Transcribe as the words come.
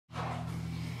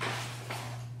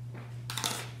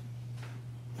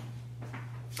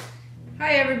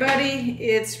Hi everybody,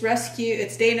 it's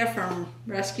Dana from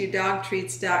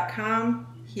RescueDogTreats.com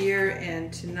here,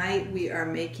 and tonight we are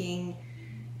making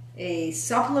a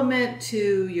supplement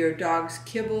to your dog's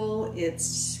kibble.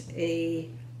 It's a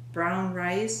brown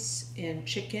rice and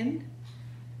chicken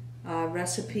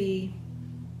recipe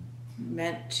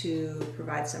meant to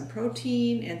provide some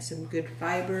protein and some good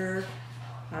fiber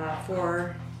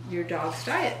for your dog's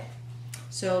diet.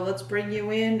 So let's bring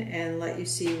you in and let you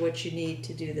see what you need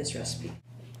to do this recipe.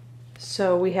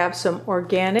 So we have some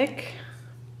organic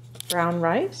brown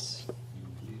rice.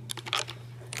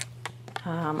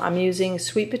 I'm using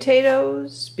sweet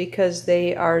potatoes because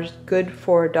they are good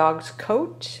for a dog's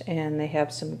coat and they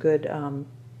have some good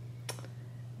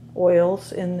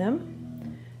oils in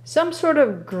them. Some sort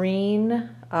of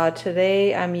green.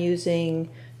 Today I'm using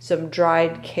some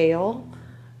dried kale.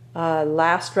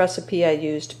 Last recipe I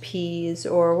used peas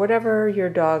or whatever your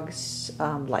dogs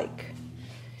like.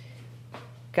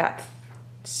 Got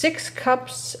 6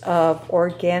 cups of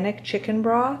organic chicken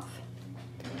broth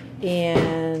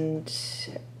and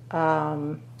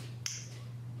some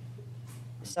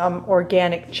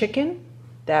organic chicken.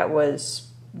 That was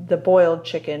the boiled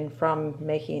chicken from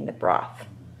making the broth.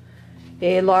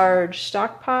 A large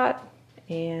stock pot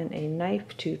and a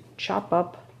knife to chop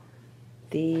up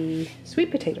the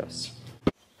sweet potatoes.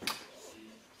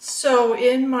 So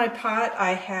in my pot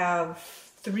I have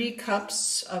 3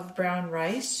 cups of brown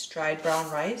rice, dried brown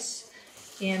rice.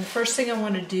 And the first thing I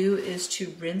want to do is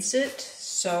to rinse it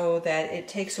so that it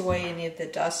takes away any of the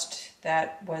dust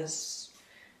that was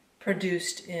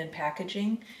produced in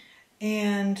packaging.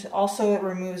 And also it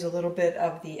removes a little bit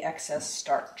of the excess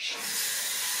starch.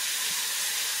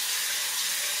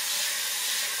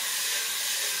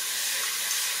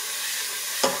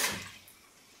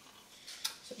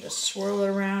 Just swirl it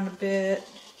around a bit,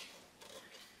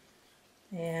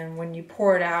 and when you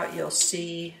pour it out you'll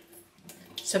see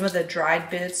some of the dried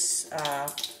bits,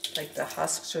 like the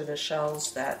husks or the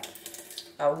shells that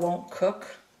won't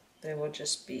cook. They will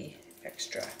just be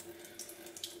extra.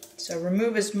 So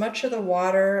remove as much of the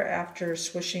water after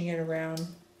swishing it around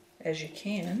as you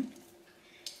can,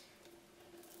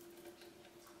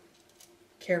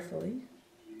 carefully.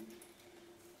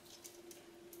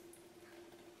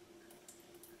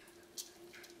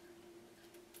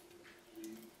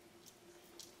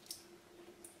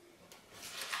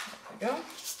 Go.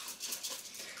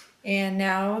 And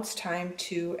now it's time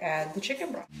to add the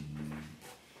chicken broth.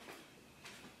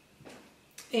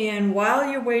 And while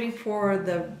you're waiting for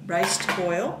the rice to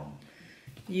boil,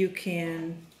 you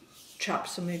can chop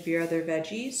some of your other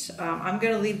veggies. I'm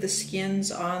going to leave the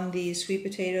skins on the sweet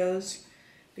potatoes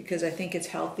because I think it's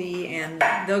healthy and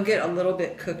they'll get a little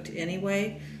bit cooked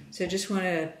anyway. So I just want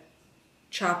to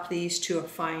chop these to a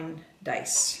fine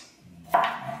dice.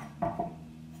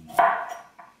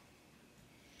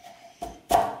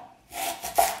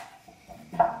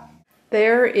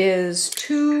 There is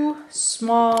 2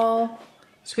 small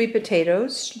sweet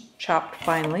potatoes chopped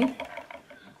finely.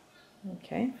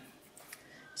 Okay,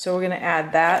 so we're going to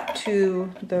add that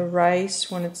to the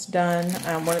rice when it's done,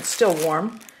 when it's still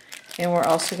warm. And we're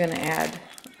also going to add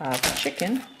the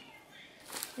chicken.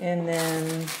 And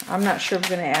then I'm not sure if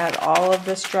we're going to add all of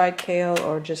this dried kale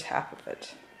or just half of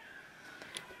it.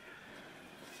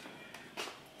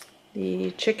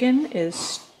 The chicken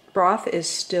broth is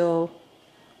still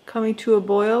coming to a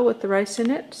boil with the rice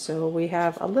in it, so we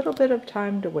have a little bit of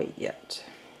time to wait yet.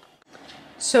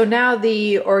 So now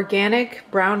the organic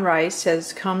brown rice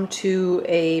has come to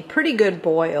a pretty good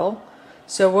boil.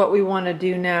 So what we want to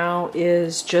do now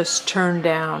is just turn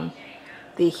down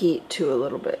the heat to a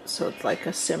little bit so it's like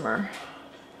a simmer.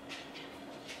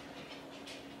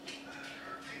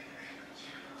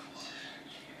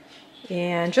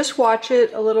 And just watch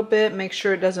it a little bit, make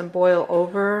sure it doesn't boil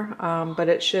over, but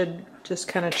it should just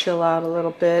kind of chill out a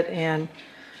little bit and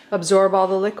absorb all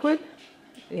the liquid,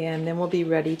 and then we'll be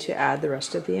ready to add the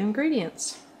rest of the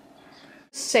ingredients.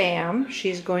 Sam,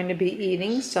 she's going to be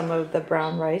eating some of the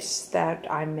brown rice that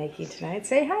I'm making tonight.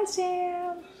 Say hi,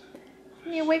 Sam.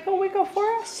 Can you wiggle wiggle for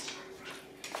us?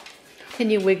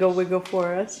 Can you wiggle wiggle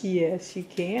for us? Yes, you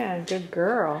can. Good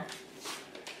girl.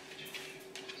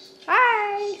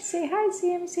 Hi! Say hi,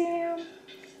 Sam.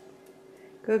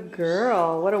 Good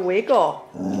girl. What a wiggle.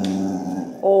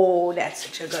 Oh, that's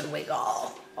such a good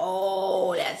wiggle.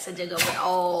 Oh, that's such a good wiggle.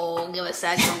 Oh, give us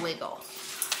that good wiggle.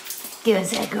 Give us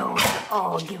that good wiggle.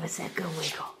 Oh, give us that good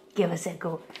wiggle. Give us that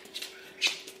good.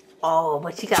 Oh,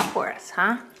 what you got for us,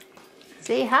 huh?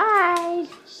 Say hi.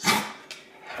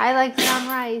 I like brown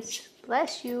rice.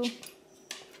 Bless you.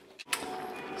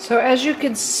 So as you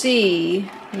can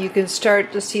see, you can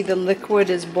start to see the liquid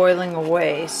is boiling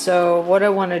away. So what I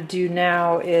want to do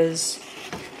now is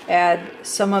add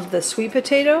some of the sweet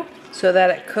potato so that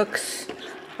it cooks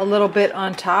a little bit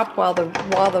on top while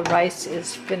the rice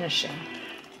is finishing.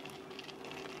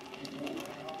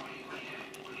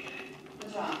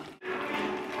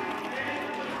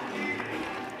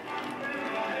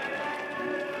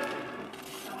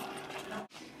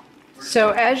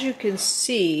 So as you can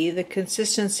see, the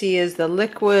consistency is the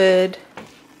liquid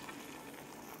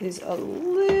is a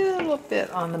little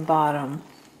bit on the bottom.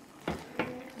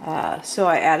 So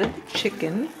I added the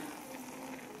chicken.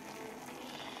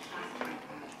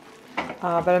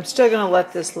 But I'm still going to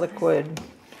let this liquid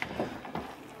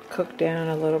cook down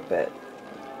a little bit.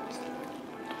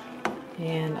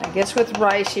 And I guess with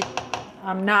rice,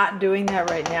 I'm not doing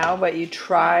that right now, but you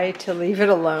try to leave it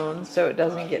alone so it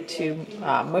doesn't get too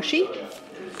mushy.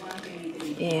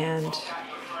 And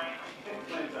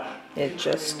it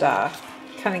just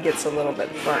kind of gets a little bit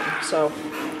firm. So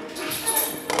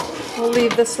we'll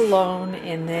leave this alone.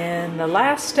 And then the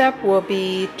last step will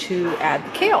be to add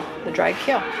the kale, the dried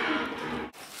kale.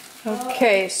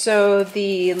 Okay, so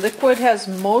the liquid has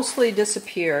mostly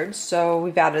disappeared. So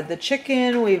we've added the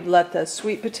chicken, we've let the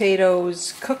sweet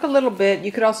potatoes cook a little bit.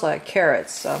 You could also add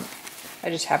carrots. I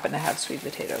just happen to have sweet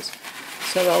potatoes.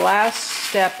 So the last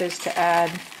step is to add,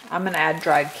 I'm going to add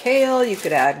dried kale. You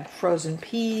could add frozen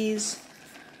peas.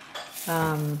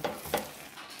 I've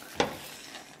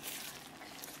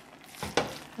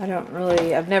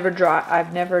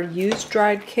never used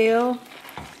dried kale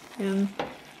in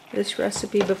this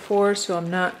recipe before, so I'm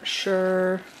not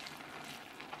sure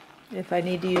if I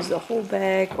need to use the whole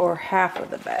bag or half of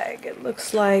the bag. It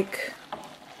looks like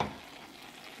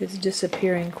it's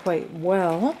disappearing quite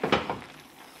well,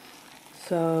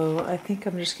 so I think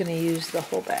I'm just going to use the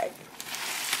whole bag.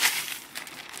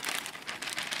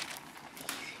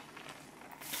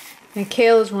 And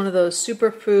kale is one of those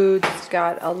superfoods. It's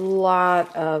got a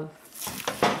lot of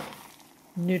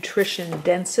nutrition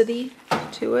density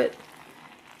to it.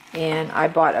 And I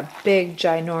bought a big,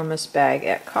 ginormous bag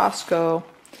at Costco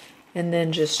and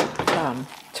then just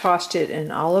tossed it in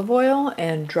olive oil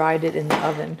and dried it in the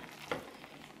oven.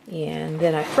 And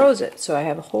then I froze it. So I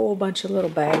have a whole bunch of little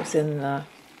bags in the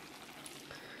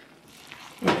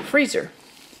freezer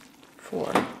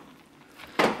for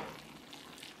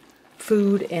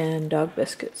food and dog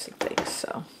biscuits and things.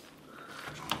 So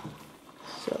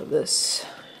this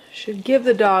should give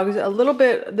the dogs a little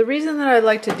bit. The reason that I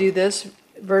like to do this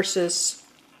versus,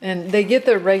 and they get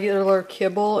the regular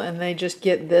kibble and they just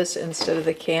get this instead of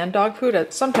the canned dog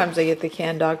food. Sometimes they get the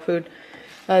canned dog food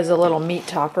as a little meat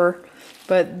topper,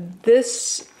 but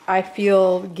this I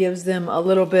feel gives them a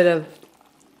little bit of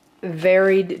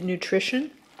varied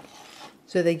nutrition,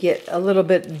 so they get a little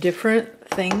bit different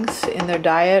things in their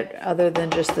diet other than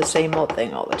just the same old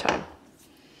thing all the time.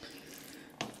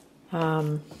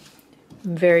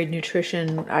 Varied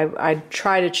nutrition. I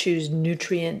try to choose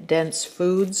nutrient-dense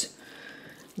foods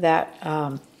that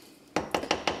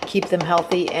keep them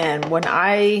healthy. And when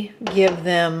I give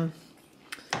them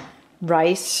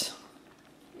rice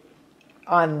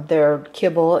on their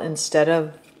kibble instead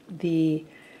of the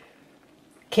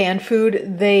canned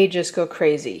food, they just go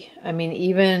crazy. I mean,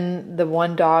 even the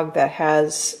one dog that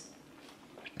has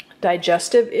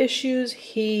digestive issues,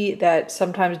 that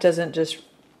sometimes doesn't just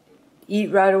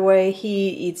eat right away, he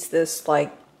eats this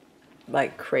like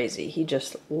crazy. He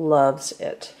just loves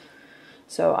it.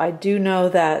 So I do know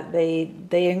that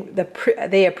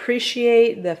they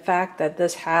appreciate the fact that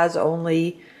this has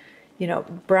only,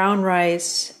 brown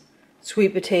rice,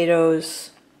 sweet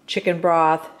potatoes, chicken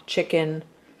broth, chicken,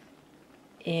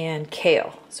 and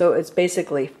kale. So it's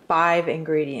basically 5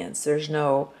 ingredients. There's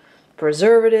no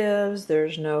preservatives.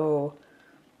 There's no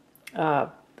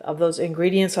of those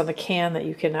ingredients on the can that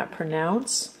you cannot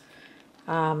pronounce.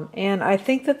 And I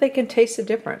think that they can taste the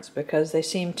difference because they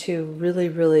seem to really,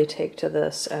 really take to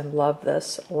this and love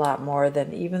this a lot more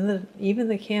than even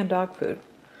the canned dog food.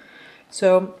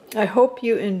 So I hope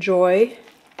you enjoy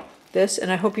this,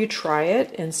 and I hope you try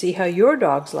it and see how your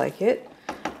dogs like it.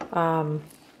 And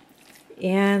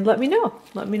let me know.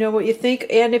 Let me know what you think.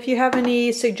 And if you have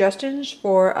any suggestions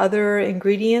for other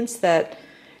ingredients that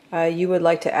you would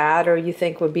like to add or you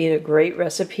think would be a great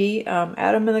recipe, add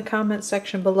them in the comment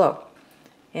section below.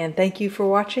 And thank you for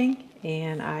watching,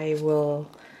 and I will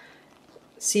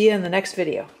see you in the next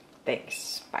video.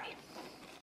 Thanks. Bye.